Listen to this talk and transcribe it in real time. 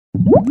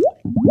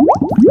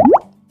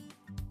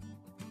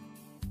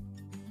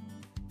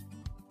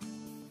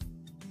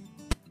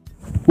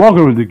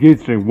Welcome to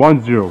AgateString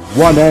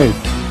 1018.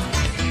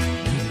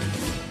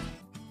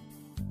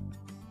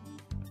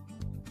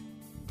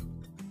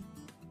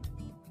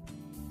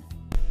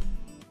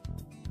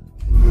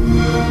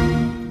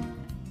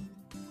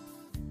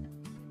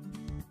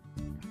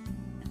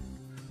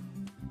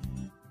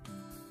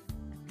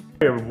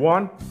 Hey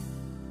everyone,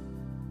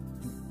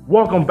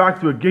 welcome back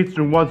to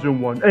AgateString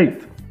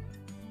 1018.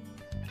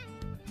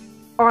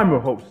 I'm your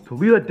host,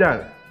 Talila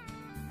Dan,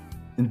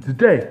 and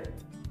today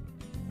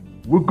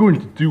we're going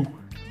to do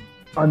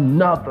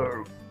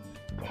another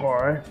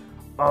part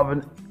of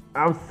an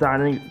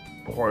outstanding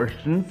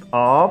portions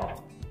of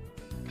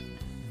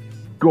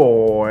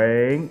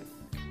going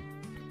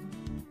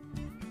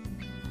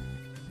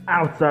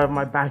outside of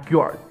my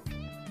backyard.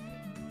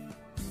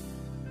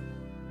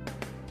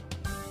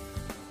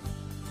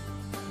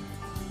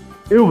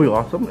 It'll be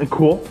awesome and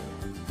cool.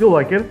 You'll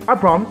like it, I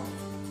promise.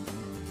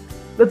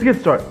 Let's get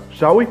started,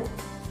 shall we?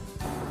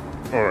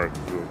 Alright,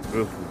 so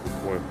this is the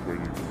place where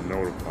you can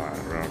notify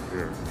around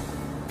here.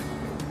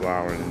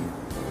 Flowering.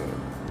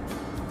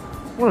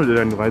 One of the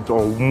dandelions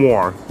are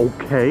more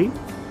okay,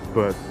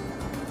 but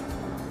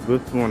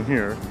this one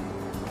here.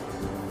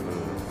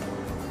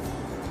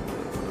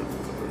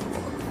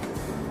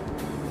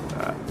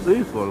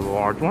 These are the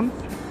large ones.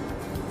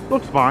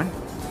 Looks fine,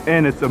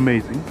 and it's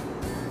amazing.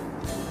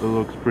 It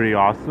looks pretty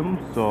awesome,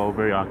 so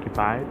very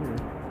occupied.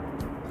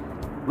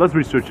 Let's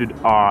research it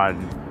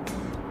on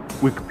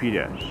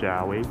Wikipedia,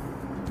 shall we?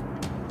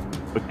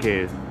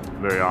 Okay,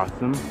 very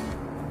awesome.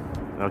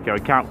 Okay, I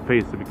can't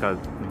paste it because,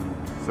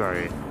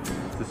 sorry,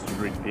 it's the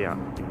street. Yeah,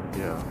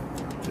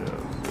 so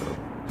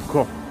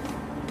cool.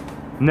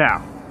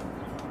 Now,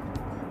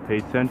 pay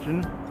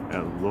attention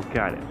and look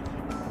at it.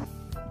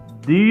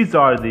 These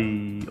are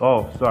the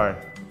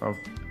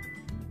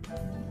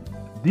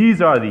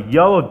these are the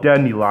yellow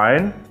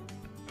dandelion,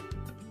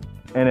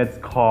 and it's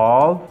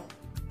called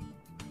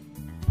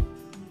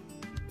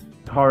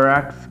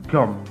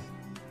Taraxacum.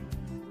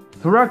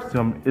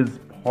 Taraxacum is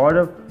part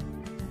of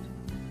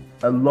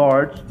a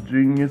large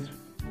genus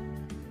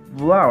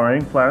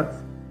flowering plants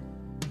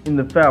in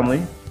the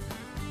family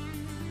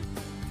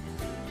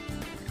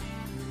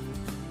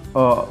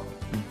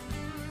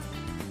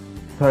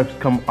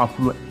Taraxacum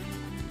affluent.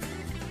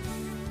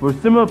 For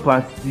similar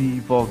plants, the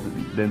evolved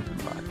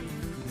identified.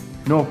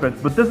 No offense,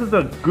 but this is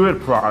a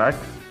good product.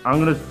 I'm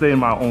gonna say in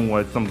my own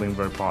words something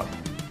very positive.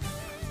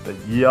 The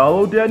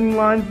yellow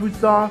dandelions we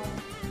saw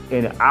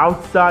in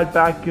outside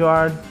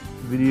backyard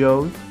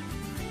videos,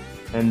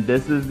 and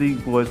this is the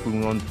voice we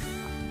want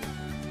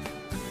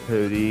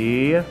to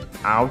the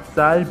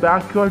outside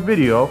backyard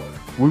video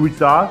where we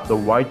saw the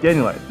white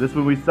dandelions. This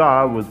one we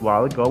saw was a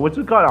while ago, which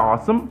was kind of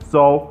awesome.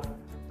 So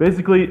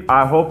basically,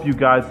 I hope you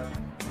guys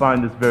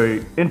find this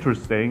very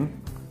interesting.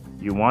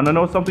 You want to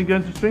know something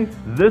interesting?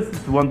 This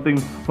is one thing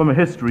from a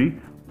history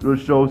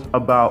which shows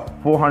about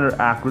 400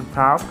 accurate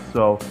packs.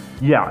 So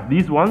yeah,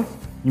 these ones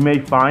you may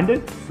find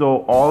it.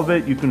 So all of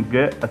it you can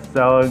get a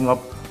selling up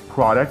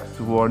products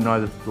for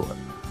another store.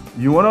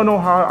 You want to know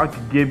how I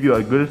could give you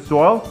a good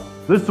soil?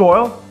 This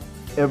soil,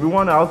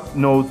 everyone else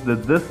knows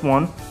that this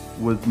one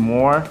was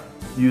more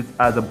used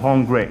as a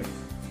palm grains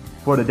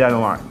for the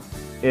dandelions.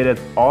 It is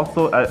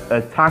also a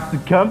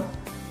Taraxacum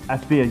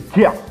efficient.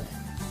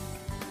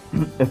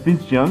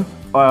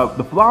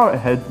 The flower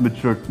heads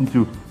mature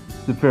into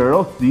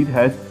spheral seed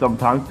heads,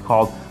 sometimes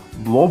called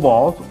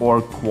blowballs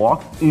or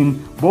quarks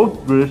in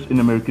both British and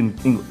American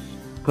English,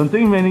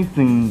 containing many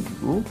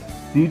single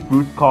seed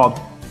fruits called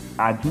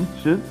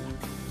anthems.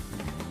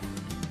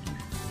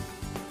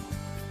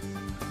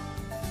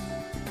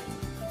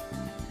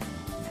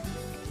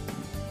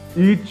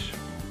 Each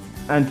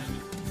anthem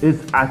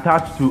is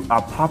attached to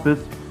a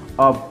pappus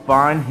of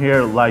fine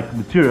hair-like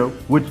material,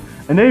 which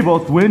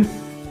enables wind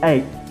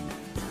to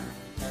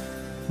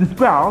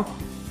disperse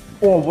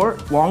over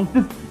long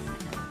distance.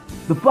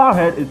 The flower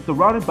head is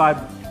surrounded by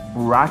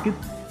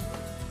brackets,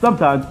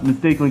 sometimes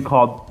mistakenly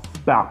called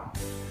spouts.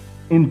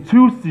 In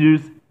two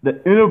series, the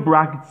inner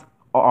brackets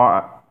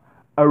are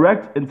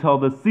erect until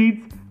the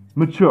seeds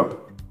mature,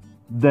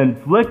 then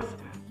flicks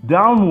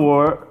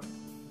downward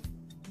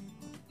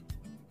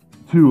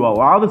to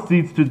allow the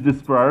seeds to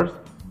disperse.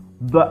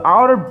 The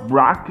outer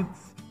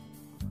brackets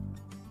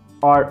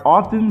are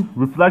often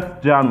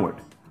reflexed downward,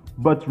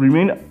 but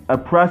remain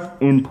oppressed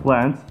in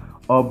plants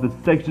of the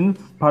section,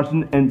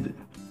 portion, and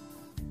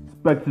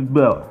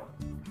spectabilla.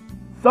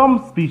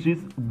 Some species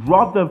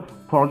drop the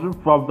pressure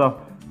from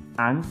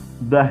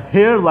the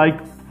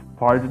hair-like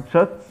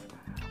particles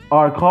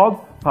are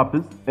called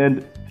pappus,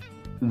 and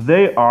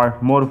they are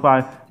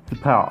modified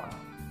sepals.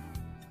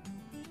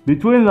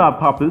 Between the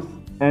pappus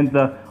and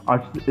the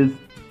arch is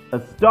a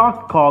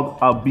stalk called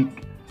a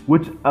beak,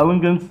 which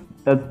elongates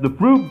as the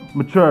fruit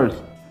matures.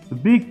 The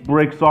beak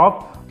breaks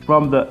off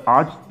from the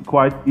arch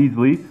quite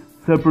easily,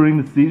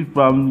 separating the seed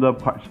from the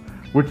punch,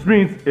 which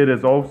means it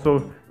is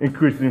also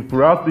increasing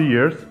throughout the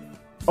years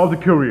of the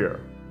career.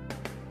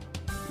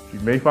 You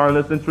may find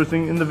this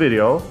interesting in the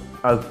video,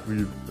 as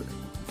we.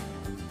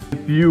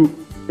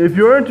 If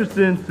you're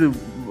interested into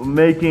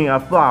making a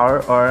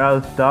flower or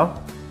other stuff,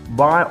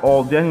 buy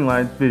all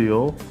Dandelions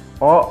video.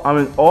 All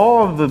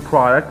of the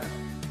products,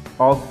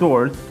 all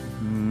stores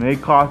may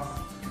cost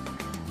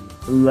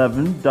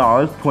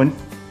 $11.20,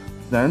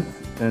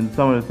 and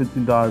some are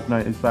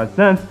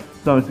 $16.95,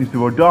 some are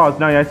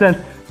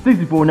 $64.99,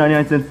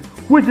 $64.99,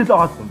 which is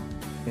awesome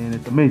and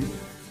it's amazing.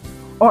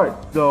 Alright,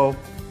 so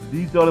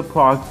these are the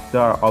products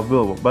that are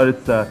available, but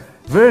it's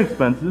very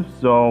expensive,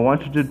 so I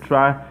want you to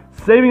try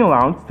saving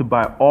allowance to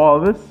buy all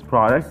of this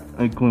product,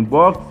 including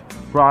books,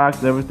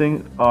 products,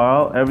 everything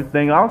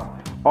else.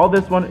 All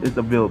this one is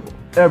available.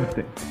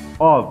 Everything.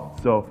 All of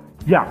it. So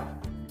yeah,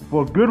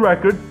 for good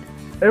records,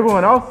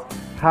 everyone else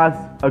has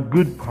a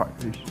good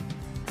partition.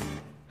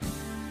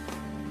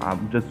 I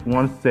just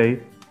want to say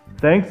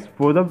thanks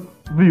for the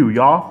view,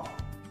 y'all.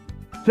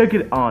 Check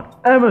it on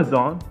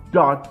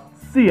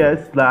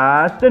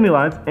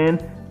Amazon.ca/dandelions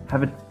and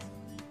have it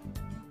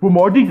for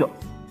more details.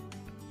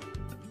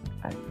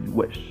 As you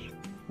wish,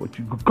 what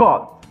you could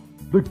call it,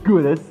 the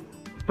goodest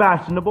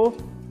fashionable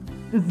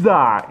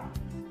design.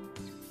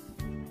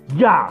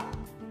 Yeah.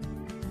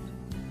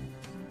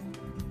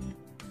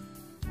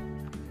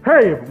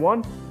 Hey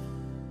everyone,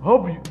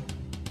 hope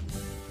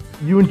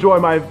you enjoy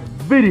my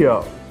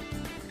video.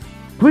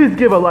 Please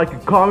give a like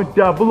and comment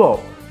down below.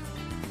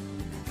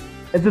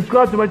 And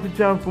subscribe to my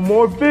channel for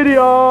more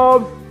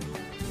videos.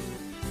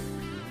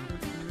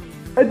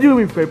 And do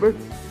me a favor,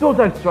 don't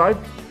subscribe.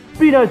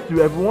 Be nice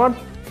to everyone.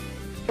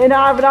 And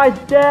have a nice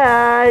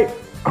day.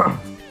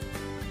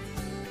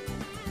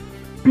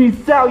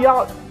 Peace out,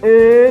 y'all,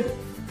 and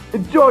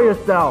enjoy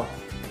yourself.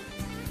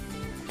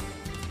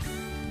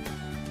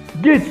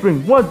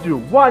 AgateString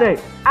 1018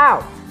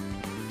 out.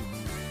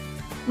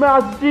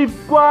 Master Chief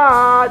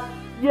Squad,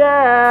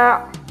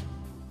 yeah.